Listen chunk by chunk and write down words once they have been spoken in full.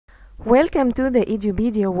Welcome to the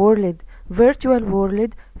Edupedia World, Virtual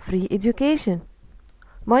World Free Education.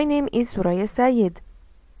 My name is Suraya Sayed,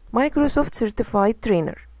 Microsoft Certified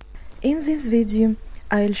Trainer. In this video,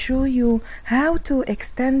 I'll show you how to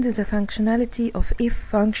extend the functionality of if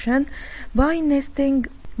function by nesting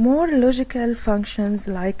more logical functions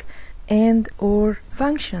like and or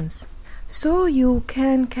functions. So you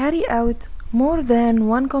can carry out more than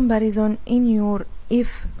one comparison in your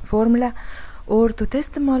if formula or to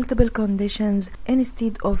test multiple conditions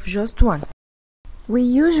instead of just one. We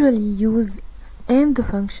usually use AND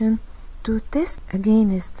function to test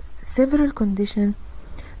against several conditions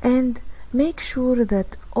and make sure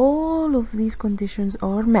that all of these conditions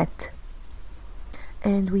are met.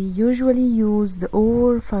 And we usually use the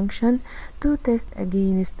OR function to test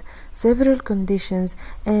against several conditions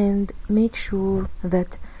and make sure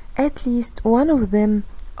that at least one of them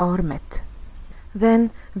are met.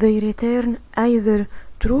 Then they return either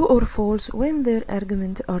true or false when their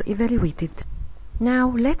arguments are evaluated. Now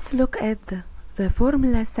let's look at the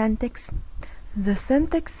formula syntax. The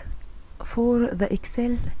syntax for the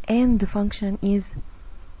Excel AND function is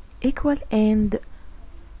equal and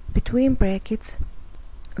between brackets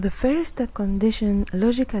the first condition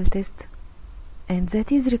logical test, and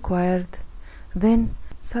that is required, then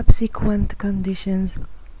subsequent conditions,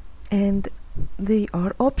 and they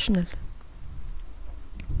are optional.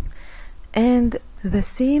 And the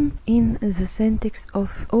same in the syntax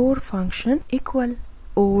of OR function, equal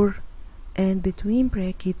or and between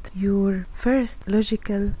bracket your first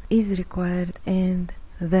logical is required and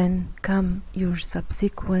then come your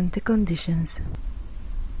subsequent conditions.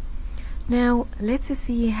 Now let's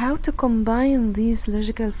see how to combine this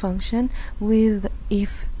logical function with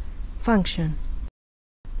if function.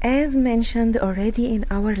 As mentioned already in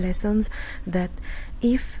our lessons that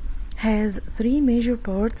if has three major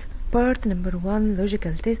parts: part number 1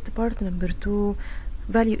 logical test, part number 2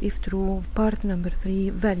 value if true, part number 3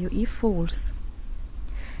 value if false.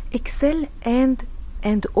 Excel and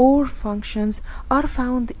OR functions are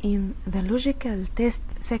found in the logical test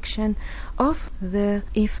section of the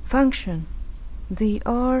if function. They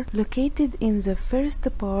are located in the first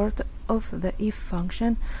part of the if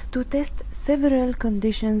function to test several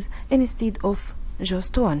conditions instead of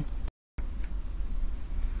just one.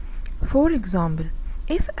 For example,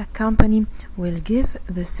 if a company will give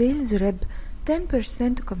the sales rep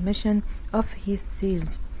 10% commission of his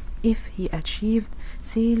sales if he achieved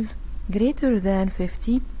sales greater than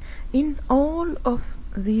 50 in all of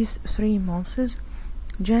these 3 months,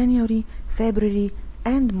 January, February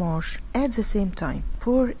and March, at the same time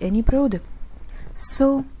for any product.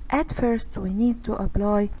 So at first we need to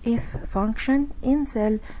apply if function in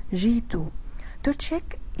cell G2 to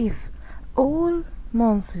check if all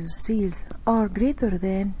months sales are greater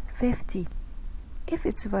than 50. If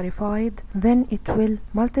it's verified, then it will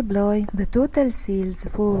multiply the total sales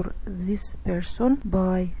for this person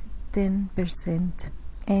by 10%,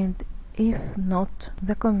 and if not,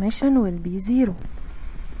 the commission will be 0.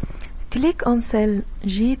 Click on cell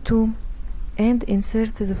G2 and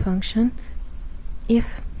insert the function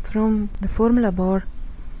if from the formula bar,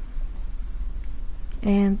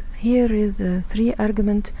 and here is the 3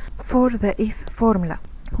 argument for the if formula.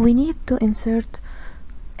 We need to insert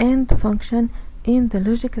AND function in the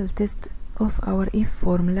logical test of our if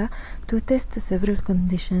formula to test several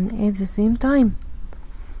conditions at the same time.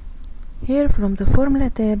 Here from the formula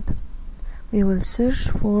tab we will search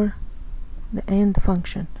for the AND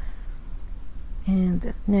function,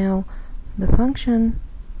 and now the function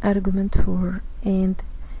argument for AND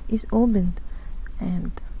is opened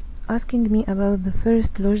and asking me about the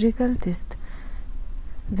first logical test,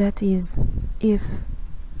 that is if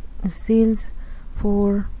sales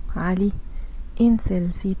for Ali in cell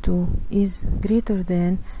C2 is greater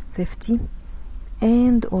than 50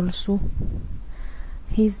 and also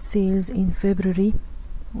his sales in February,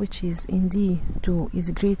 which is in D2, is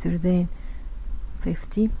greater than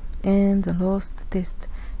 50, and the last test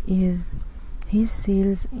is his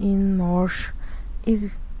sales in March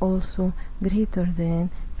is also greater than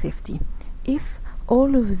 50. If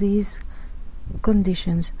all of these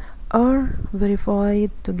conditions are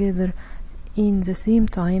verified together in the same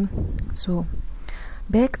time, so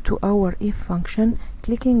back to our if function,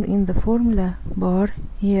 clicking in the formula bar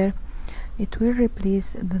here, it will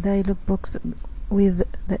replace the dialog box with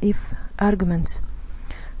the if arguments,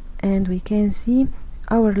 and we can see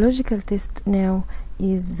our logical test now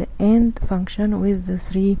is the AND function with the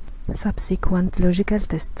 3 subsequent logical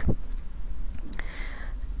tests.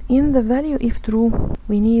 In the value if true,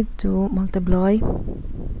 we need to multiply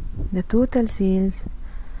the total sales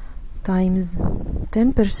times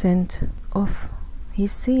 10% of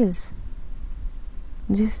his sales.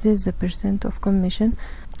 This is the percent of commission,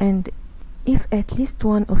 and if at least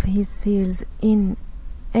one of his sales in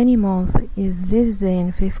any month is less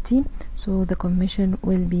than 50, so the commission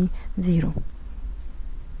will be 0.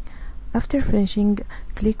 After finishing,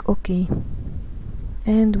 click OK,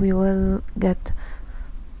 and we will get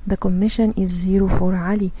the commission is 0 for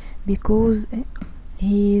Ali because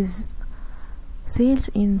his sales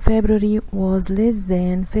in February was less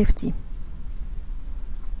than 50.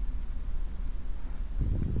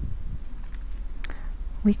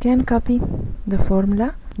 We can copy the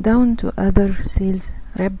formula down to other sales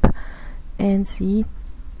rep and see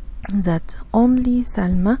that only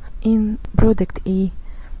Salma in product A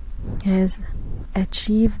has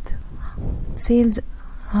achieved sales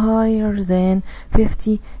higher than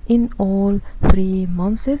 50 in all 3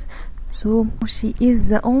 months, so she is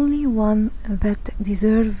the only one that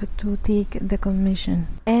deserves to take the commission.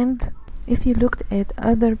 And if you looked at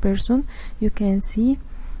other person, you can see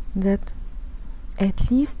that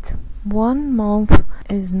at least 1 month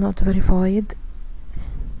is not verified,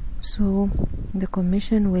 so the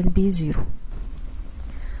commission will be 0.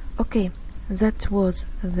 Okay, that was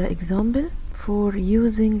the example for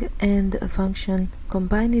using AND function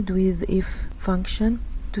combined with if function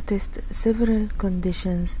to test several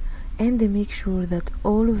conditions and make sure that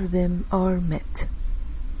all of them are met.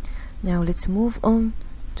 Now let's move on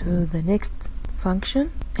to the next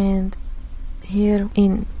function, and here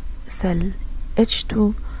in cell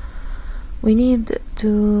H2 we need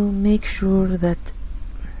to make sure that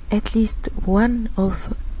at least one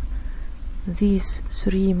of these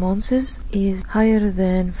 3 months is higher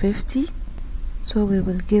than 50, so we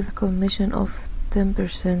will give commission of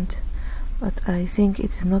 10%, but I think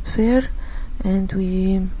it's not fair and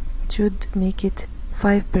we should make it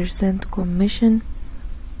 5% commission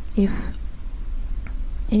if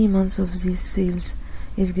any month of these sales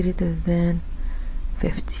is greater than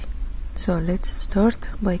 50. So let's start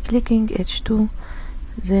by clicking H2,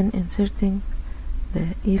 then inserting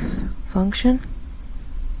the if function,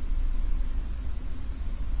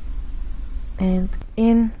 and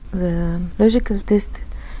in the logical test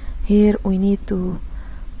here we need to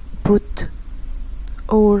put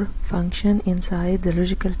OR function inside the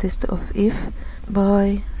logical test of if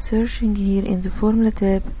by searching here in the formula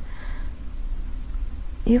tab.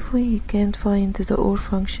 If we can't find the OR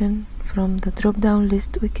function from the drop down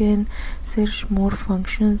list, we can search more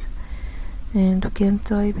functions and we can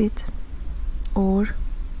type it OR.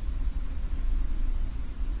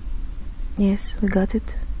 Yes, we got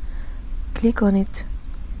it. Click on it,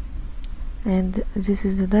 and this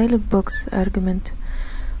is the dialog box argument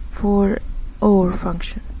for OR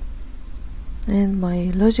function. And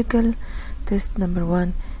my logical test number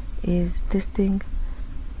 1 is testing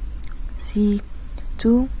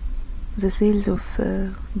C2, the sales of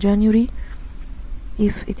January,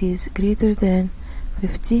 if it is greater than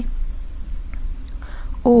 50,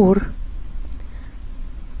 or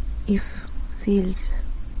if sales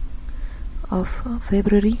of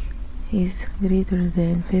February is greater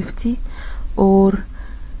than 50, or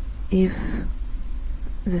if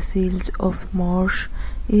the sales of March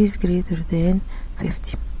is greater than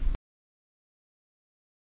 50.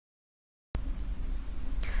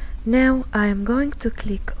 Now I am going to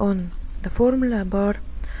click on the formula bar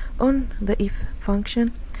on the if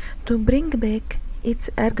function to bring back its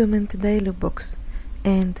argument dialog box,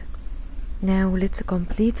 and now let's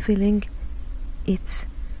complete filling its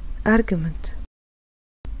argument.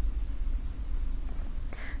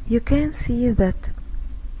 You can see that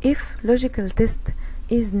if logical test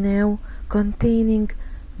is now containing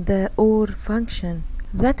the OR function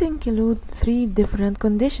that include 3 different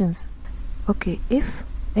conditions. Okay, if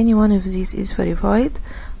any one of these is verified,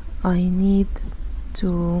 I need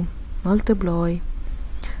to multiply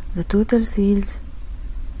the total sales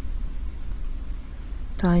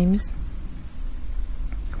times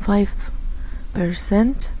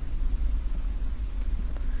 5%,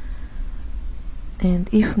 and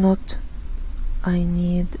if not, I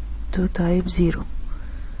need to type 0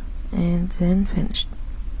 and then finished.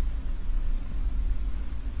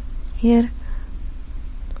 Here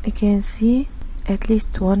I can see at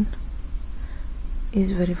least one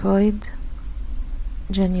is verified.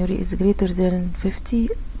 January is greater than 50,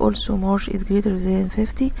 also March is greater than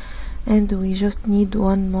 50, and we just need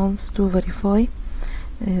 1 month to verify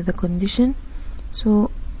the condition,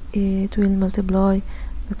 so it will multiply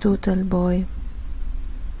the total by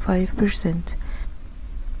 5%.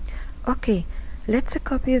 Okay, let's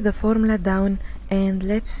copy the formula down and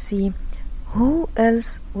let's see who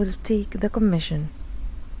else will take the commission.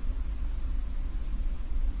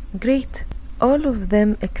 Great. all of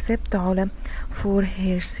them except Ola for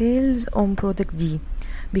her sales on product D,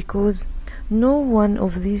 because no one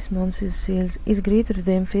of these months' sales is greater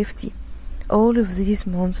than 50. All of these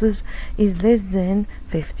months is less than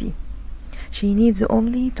 50. She needs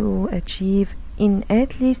only to achieve in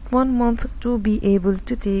at least 1 month to be able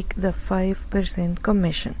to take the 5%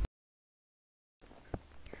 commission.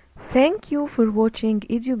 Thank you for watching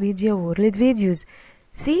Edupedia World Videos.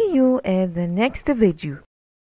 See you at the next video.